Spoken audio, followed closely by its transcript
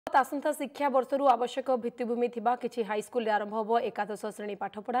आसंता शिक्षा वर्षर आवश्यक भित्तिभूमि थिबा किछि हाईस्कूल आरंभ हो एकादश श्रेणी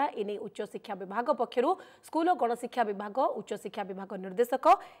पाठपढ़ा एने उच्च शिक्षा विभाग पक्षर स्कूल और गणशिक्षा विभाग उच्च शिक्षा विभाग निर्देशक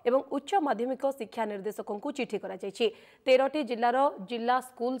एवं उच्च माध्यमिक शिक्षा निर्देशकों को चिठी करा 13टी जिलार जिला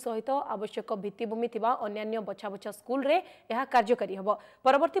स्कूल सहित आवश्यक भित्तिभूमि थिबा अन्यान्य बछा बछा स्कूल रे यह कार्यकारी हबो।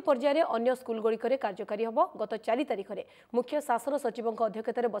 परवर्ती पर्यायर अन्य स्कूल गुड़िक कार्यकारी हबो। गत 4 तारिख में मुख्य शासन सचिव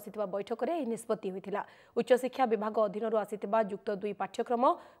अध्यक्षतार बसिथिबा बैठक में निष्पत्ति होइथिला। उच्च शिक्षा विभाग अधीन आसिथिबा युक्त 2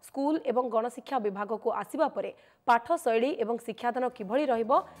 पाठ्यक्रम स्कूल एवं गणशिक्षा विभाग को आसिबा परे पाठ शैली एवं शिक्षादान किभଳି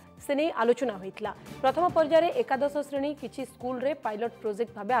रहिबो से नै आलोचना होइतला। प्रथम पर्यायर एकादश श्रेणी किछि स्कूल रे पायलट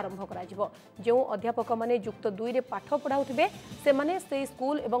प्रोजेक्ट भाबे आरंभ कराजिबो। जो अध्यापक माने युक्त 2 रे पाठ पढाउथिबे से माने से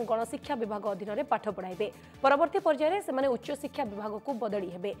स्कूल एवं गणशिक्षा विभाग अधीन रे पाठ पढाइबे। परवर्ती पर्यायर से माने उच्च शिक्षा विभाग को बदली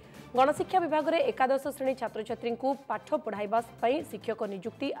हेबे। गणशिक्षा विभाग रे एकादश श्रेणी छात्र छात्री को पाठ पढाइबा पई शिक्षक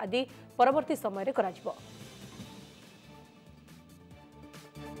नियुक्ति आदि परवर्ती समय रे कराजिबो।